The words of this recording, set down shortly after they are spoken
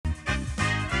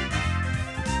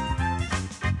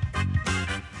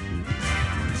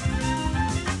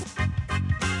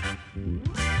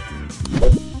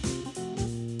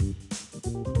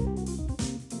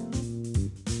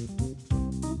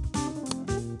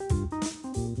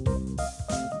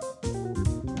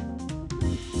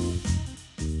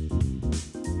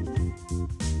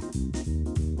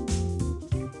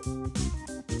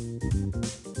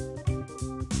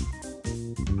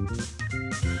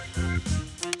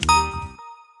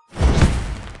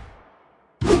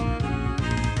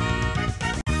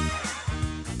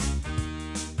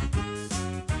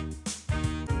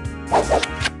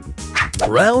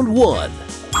Round 1.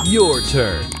 Your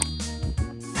turn.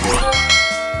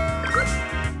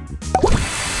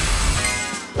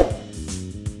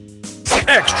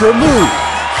 Extra move.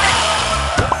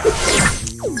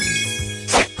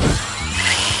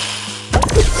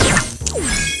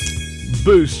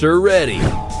 Booster ready.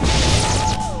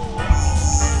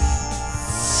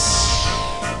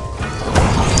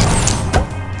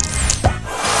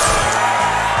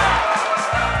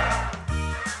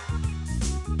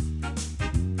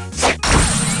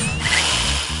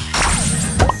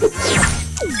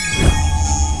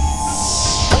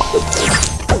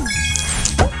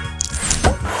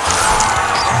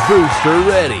 Booster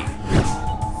ready.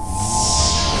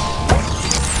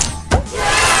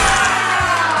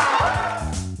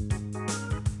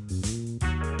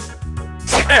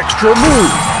 Extra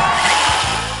move.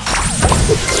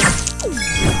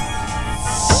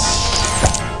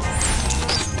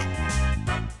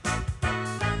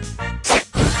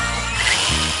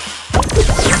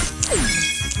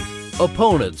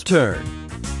 Opponent's turn.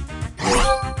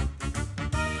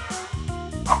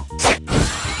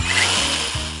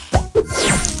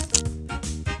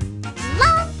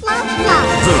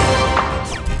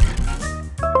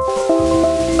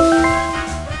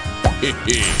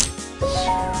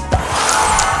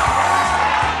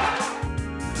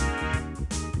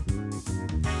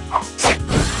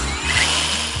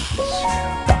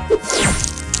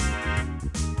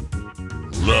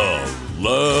 Love,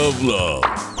 love, love.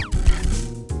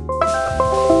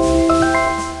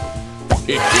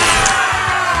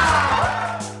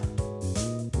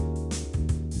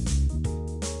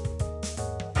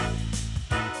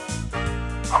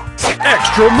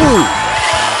 Extra move.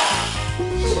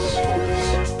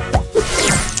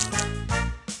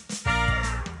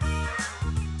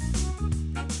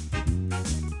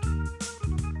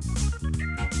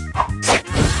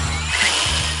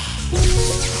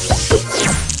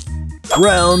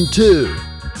 Round 2.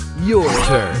 Your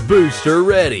turn. Booster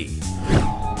ready.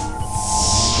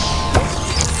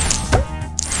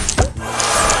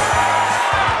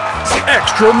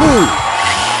 Extra move.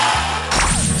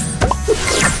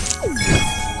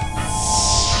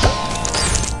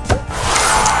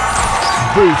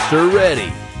 Booster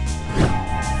ready.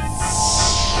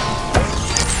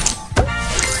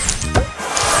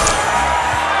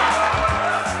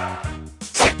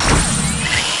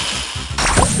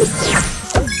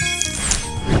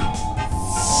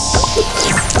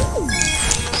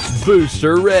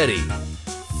 Booster ready.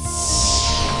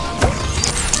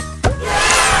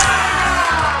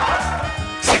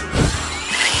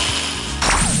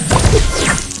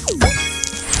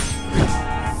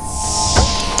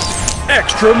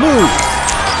 Extra move.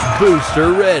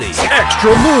 Booster ready.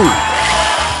 Extra move.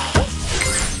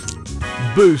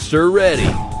 Booster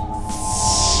ready.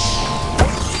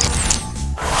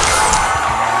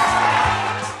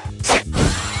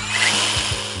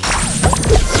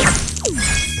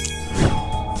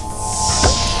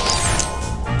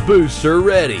 Booster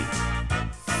ready.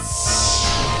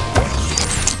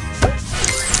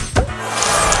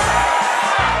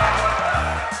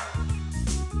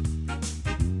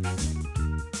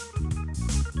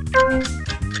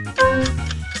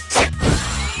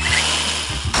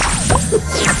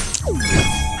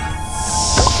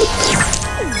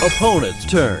 Opponent's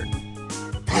turn.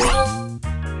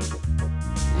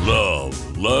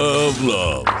 Love, love,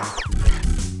 love.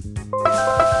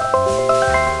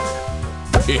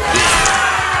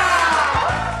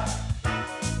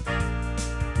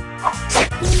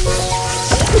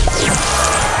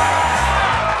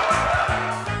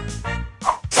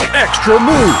 Extra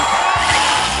move.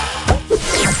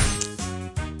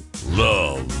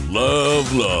 Love,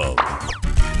 love, love.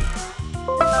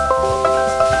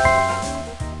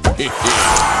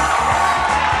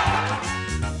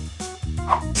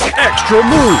 Extra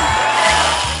move.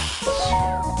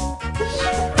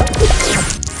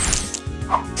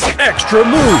 Extra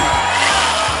move.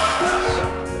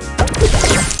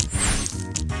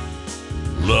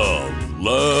 Love,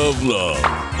 love, love.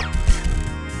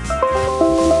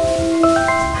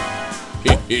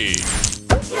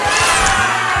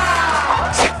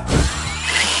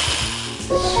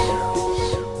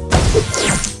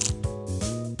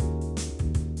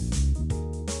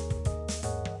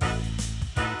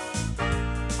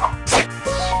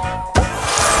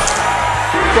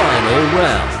 Final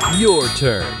round. Your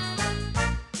turn.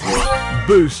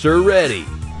 Booster ready.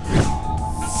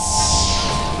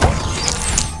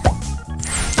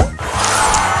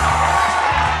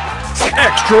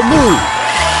 Extra move.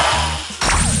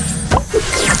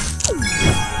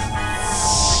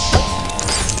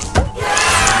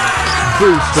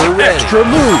 Booster ready. Extra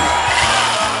move.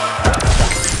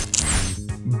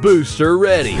 Booster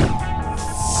ready.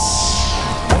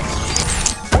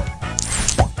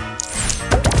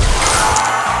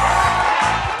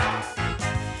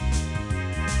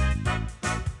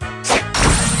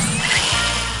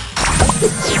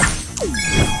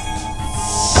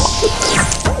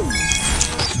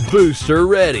 Booster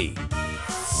ready.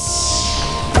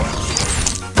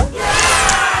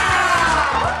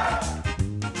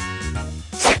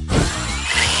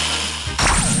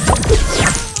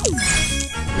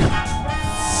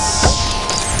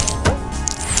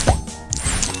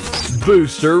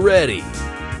 Booster ready.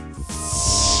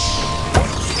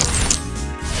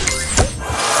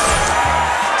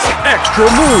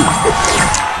 Extra move.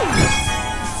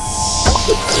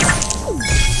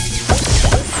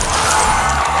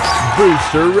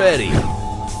 Booster ready.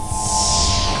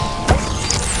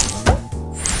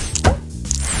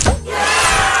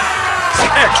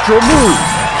 Extra move.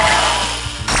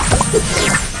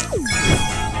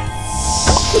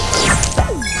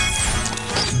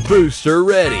 Booster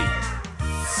ready.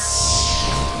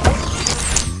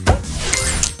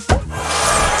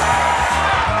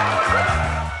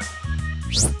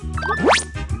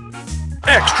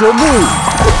 Extra move.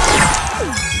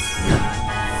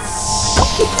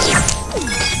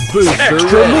 Booster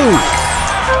Extra ready. move.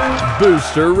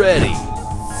 Booster ready.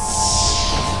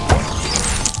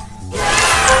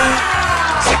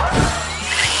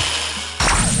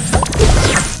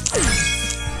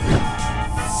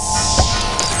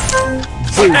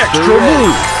 Booster Extra ready.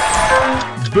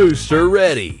 move. Booster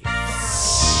ready.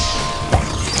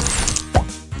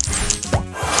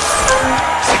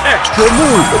 Extra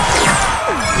move.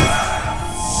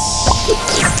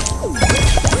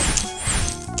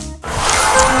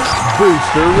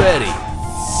 Booster ready.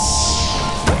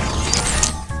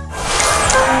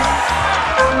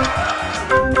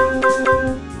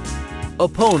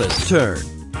 Opponent's turn.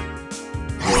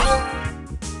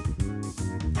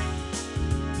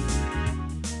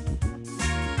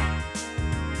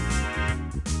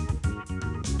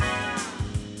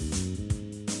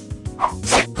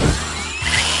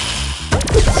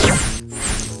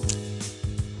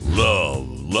 Love,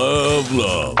 love,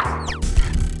 love.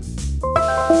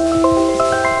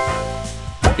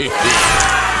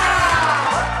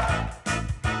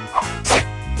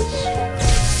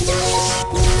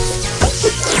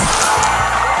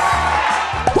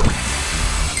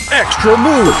 Extra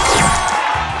move.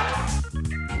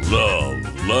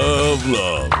 Love, love,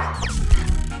 love.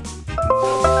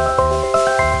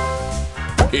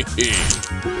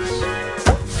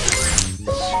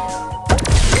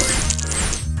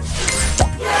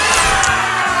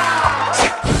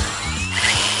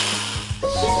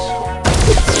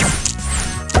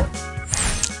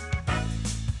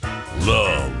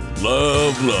 Love,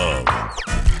 love, love.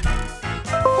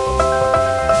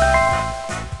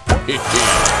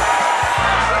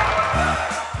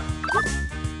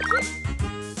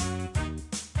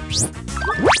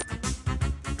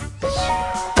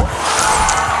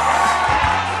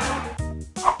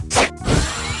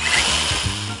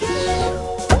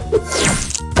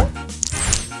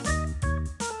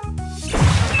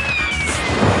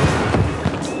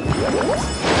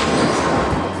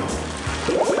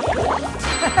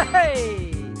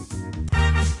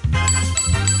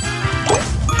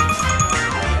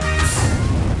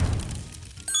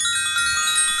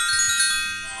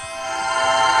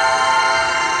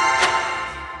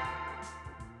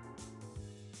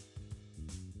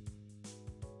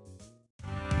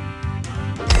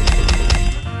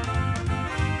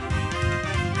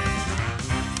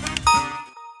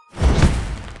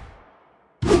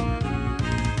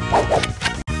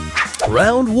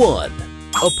 Round 1.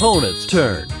 Opponent's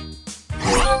turn.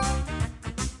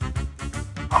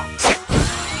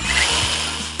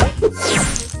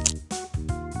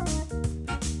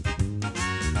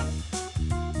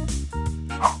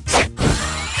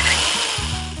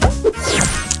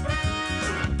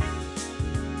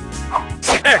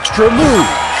 Extra move.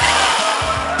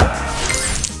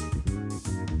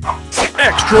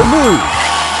 Extra move.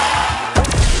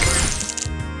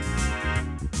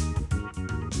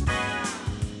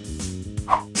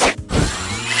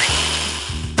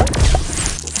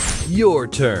 Your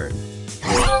turn.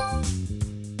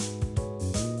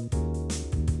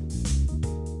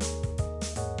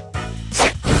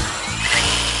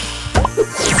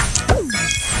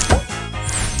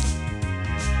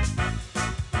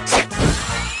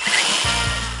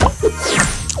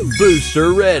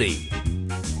 Booster ready.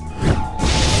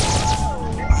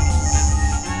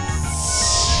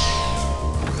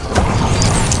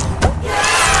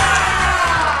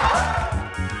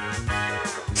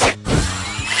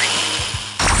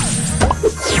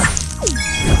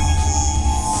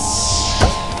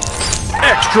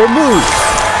 Extra move.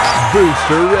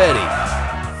 Booster ready.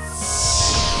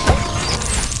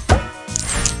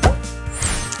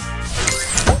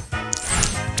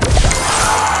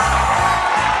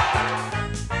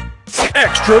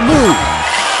 Extra move.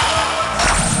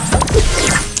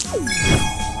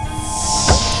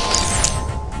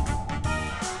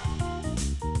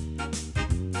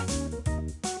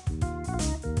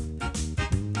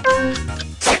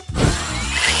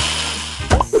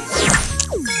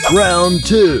 Round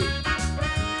 2.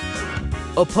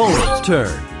 Opponent's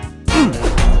turn.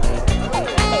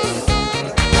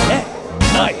 Yeah,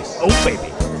 nice. Oh,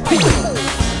 baby.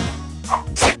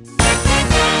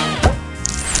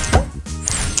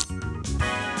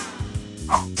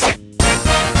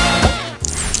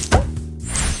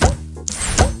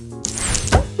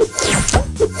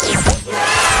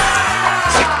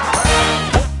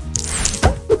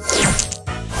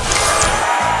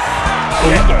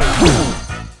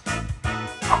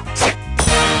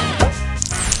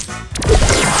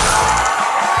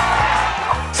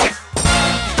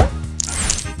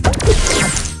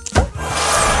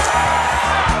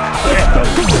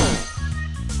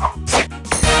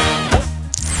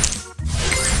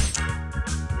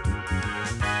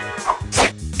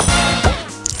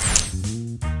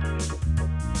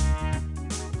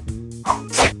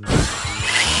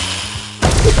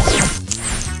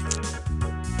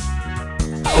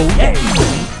 Oh, yeah.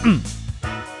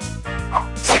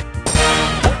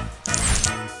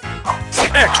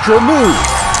 Extra move.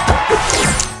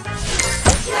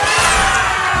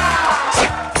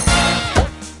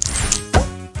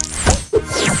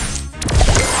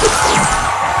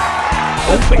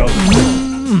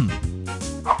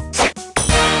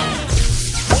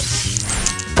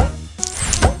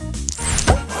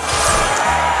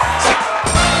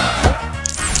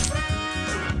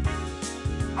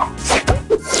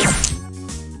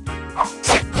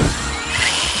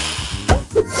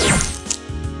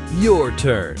 Your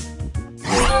turn.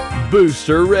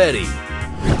 Booster ready.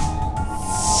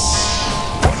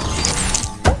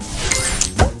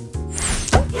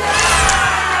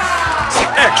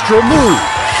 Extra move.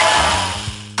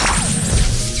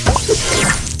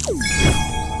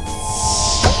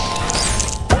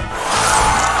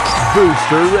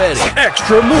 Booster ready.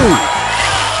 Extra move.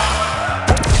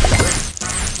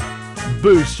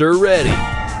 Booster ready.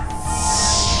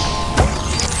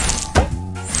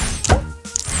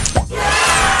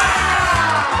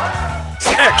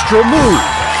 Extra move.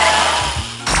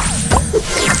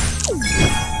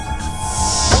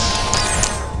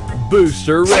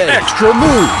 Booster ready. Extra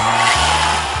move.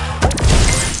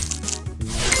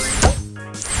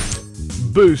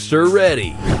 Booster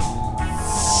ready.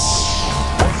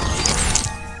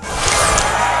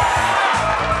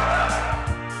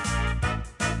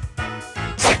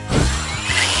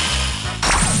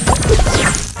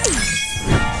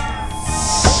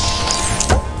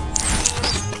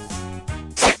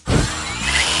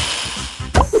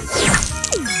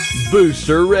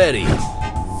 Booster ready.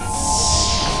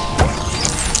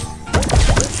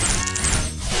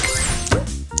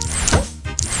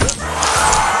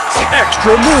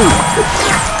 Extra move.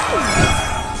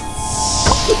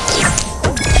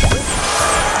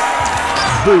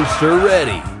 Booster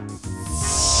ready.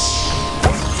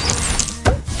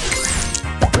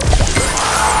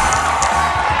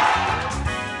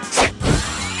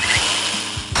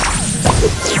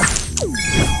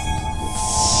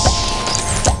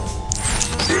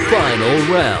 Final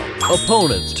round.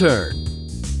 Opponent's turn.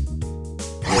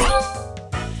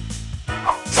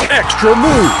 Extra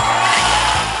move.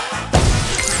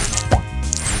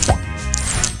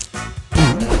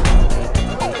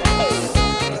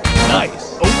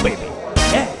 Nice. Oh, baby.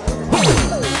 Yeah.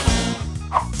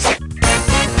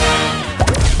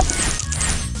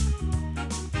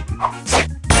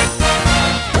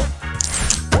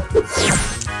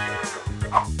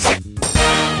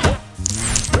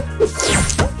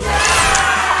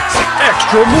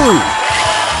 Extra move.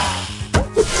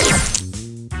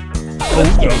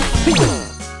 Okay.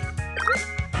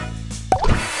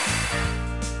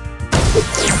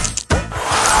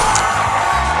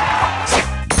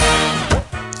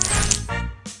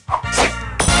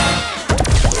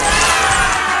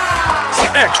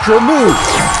 Extra move.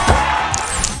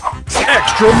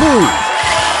 Extra move.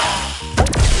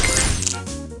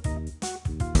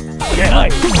 Yeah.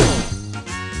 Nice.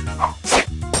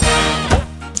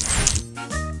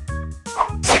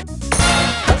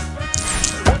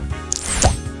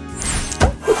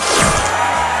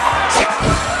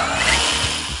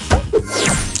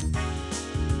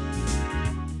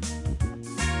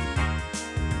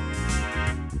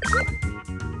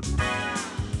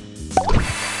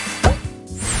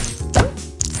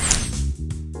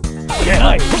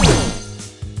 Nice.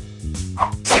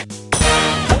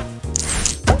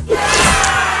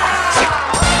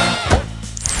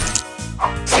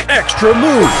 Extra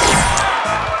move.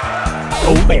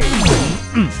 Oh, baby.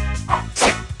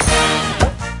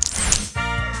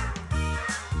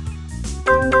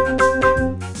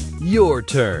 Your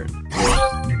turn.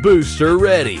 Booster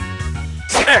ready.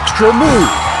 Extra move.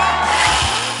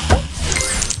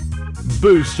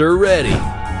 Booster ready.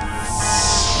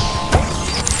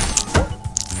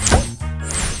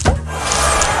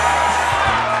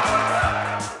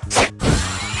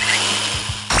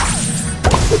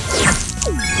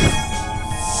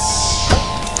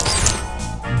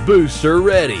 Booster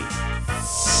ready.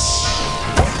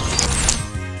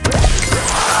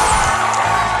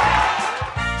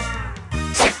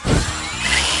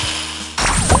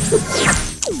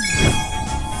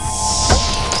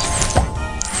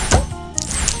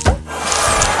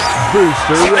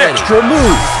 Booster ready. Extra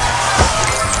move.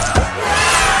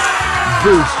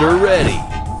 Booster ready.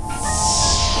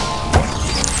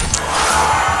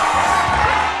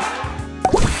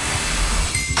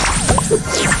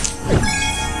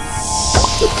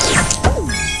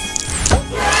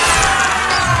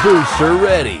 Booster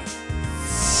ready.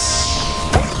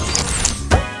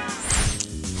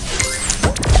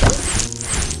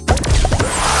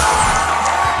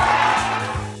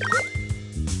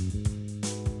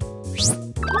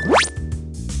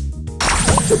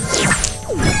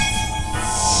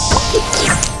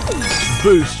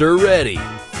 Booster ready.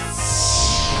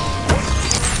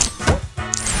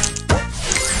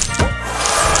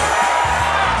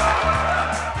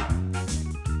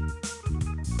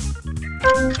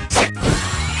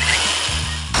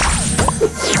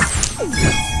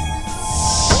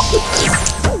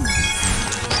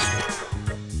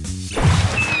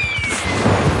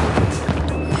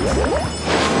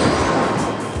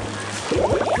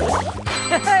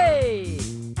 Hey!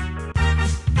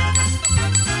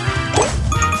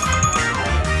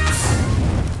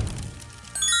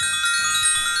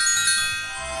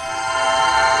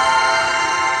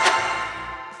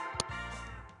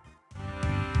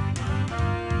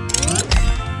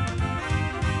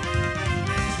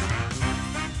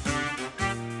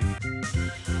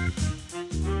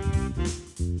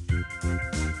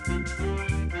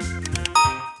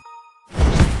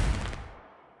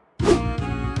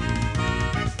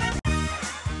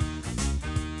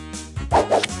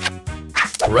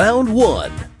 Round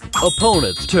 1.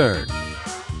 Opponent's turn.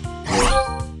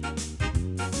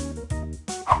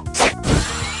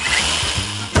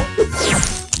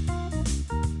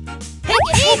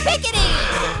 Pickety, pickety!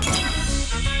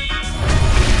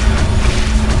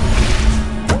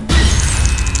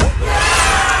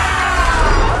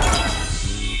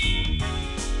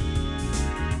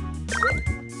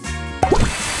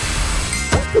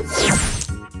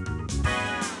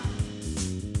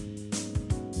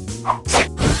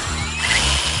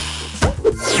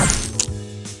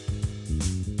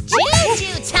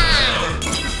 Choo-choo time!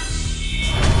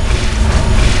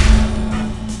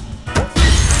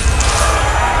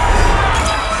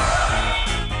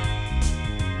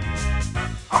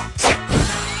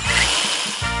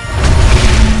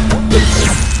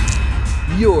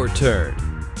 Your turn.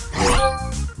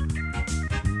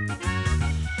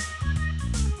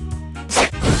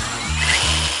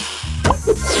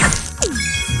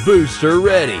 Booster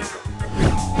ready.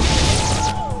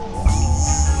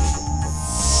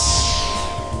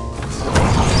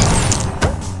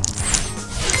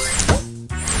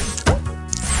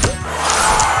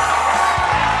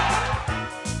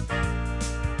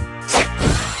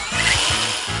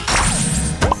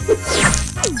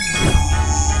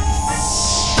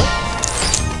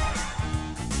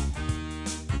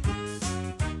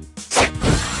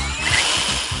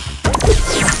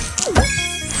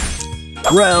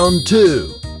 Round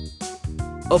 2.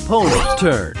 Opponent's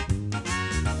turn.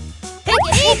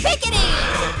 Pickety, pickety!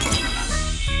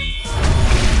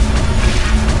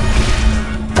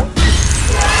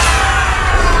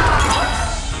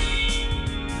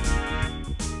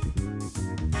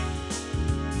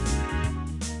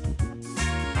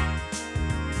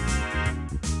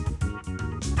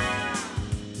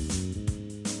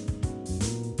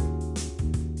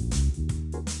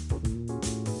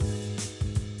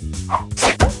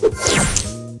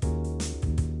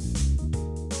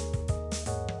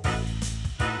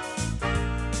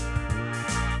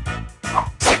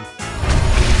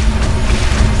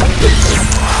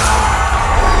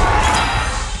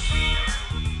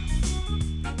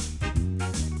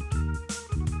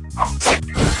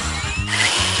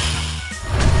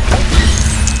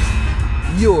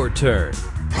 Your turn.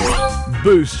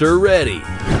 Booster ready.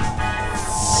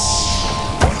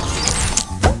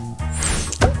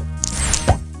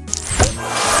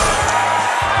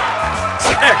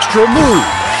 Extra move!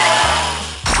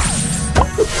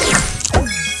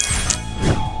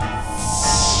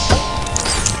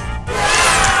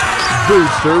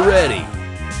 Booster ready.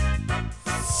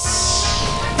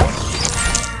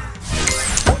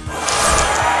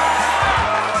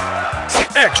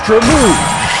 Extra move!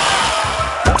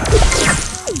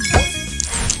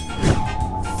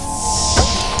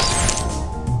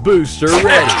 Booster ready.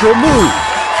 Extra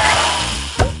move!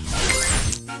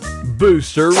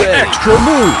 Booster ready. Extra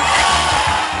move!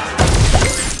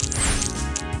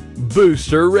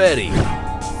 Booster ready.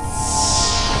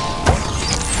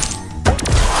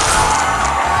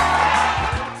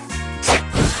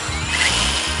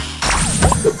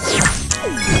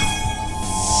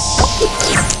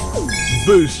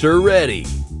 Booster ready.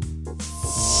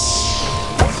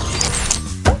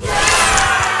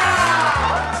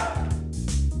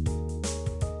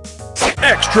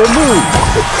 Extra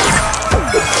move!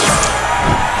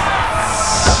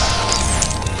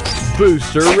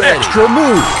 Booster ready. Extra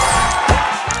move!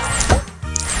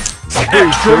 Booster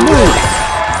Extra move! ready.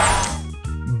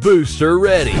 Booster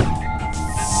ready.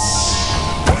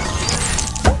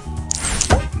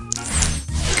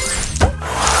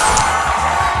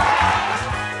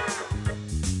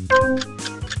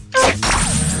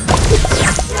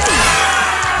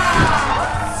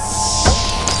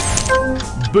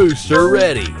 Booster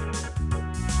ready.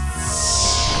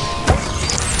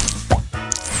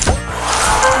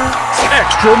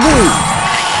 Extra move!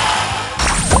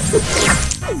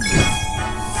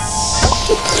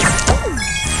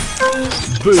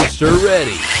 Booster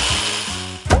ready.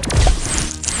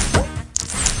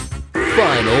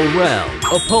 Final round.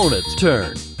 Opponent's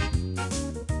turn.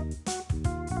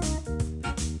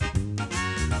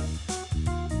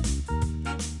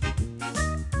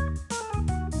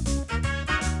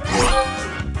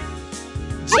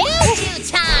 Choo-choo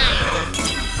time!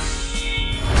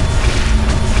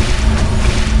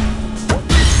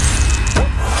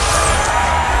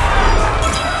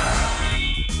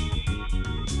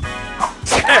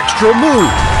 Extra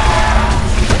move!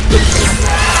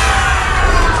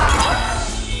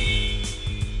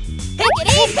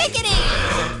 Pickety, pickety!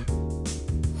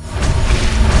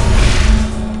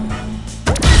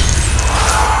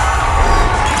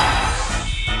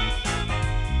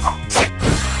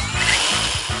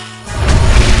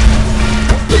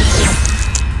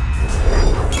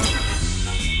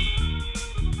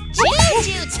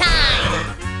 Choo-choo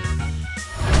time!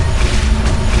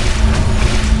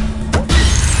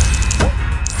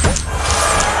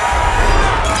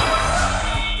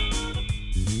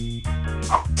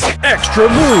 Extra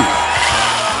move!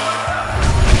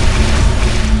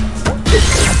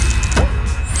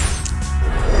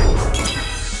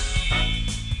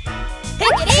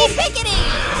 Pickety, pickety!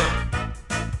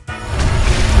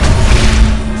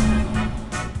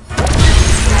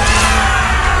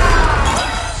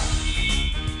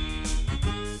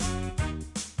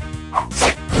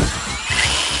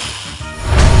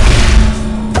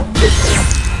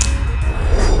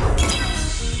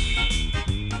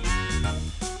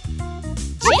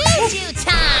 Choo-choo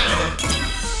time!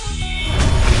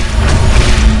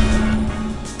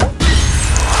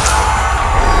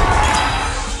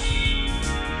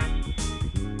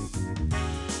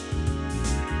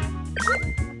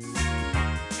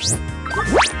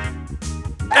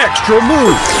 Extra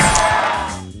move!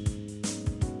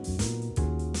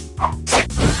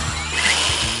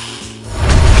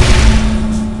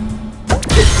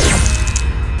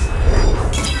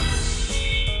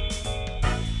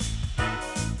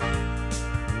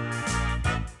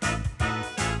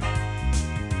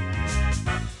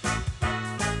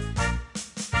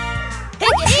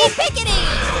 Pickety, pickety!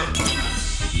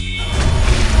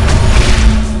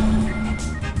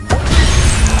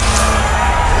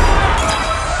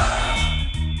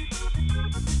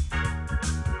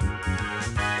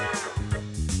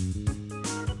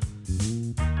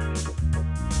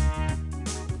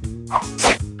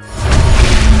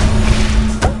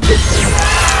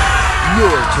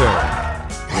 Your turn.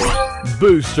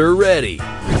 Booster ready.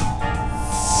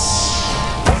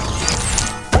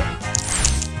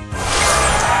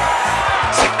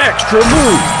 Extra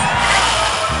move!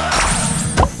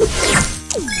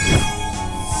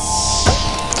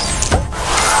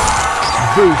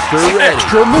 Booster ready.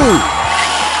 Extra move!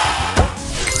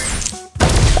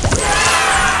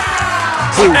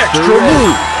 Booster Extra ready.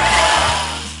 move!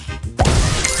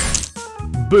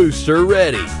 Booster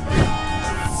ready.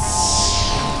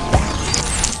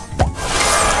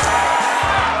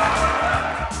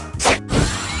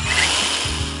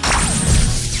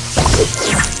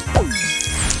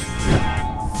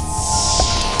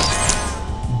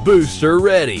 Booster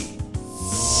ready.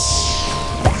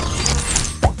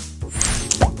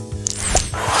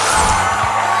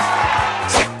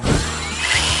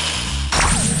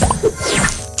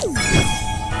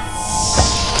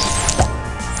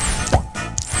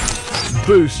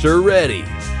 Booster ready.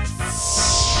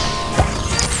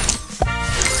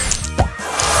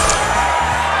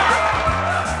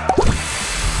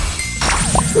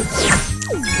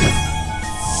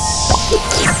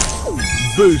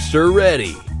 Booster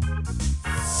ready.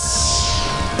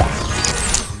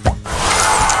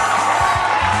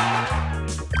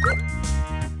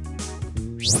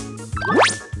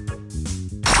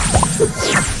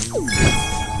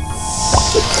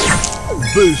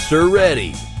 Booster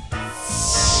ready.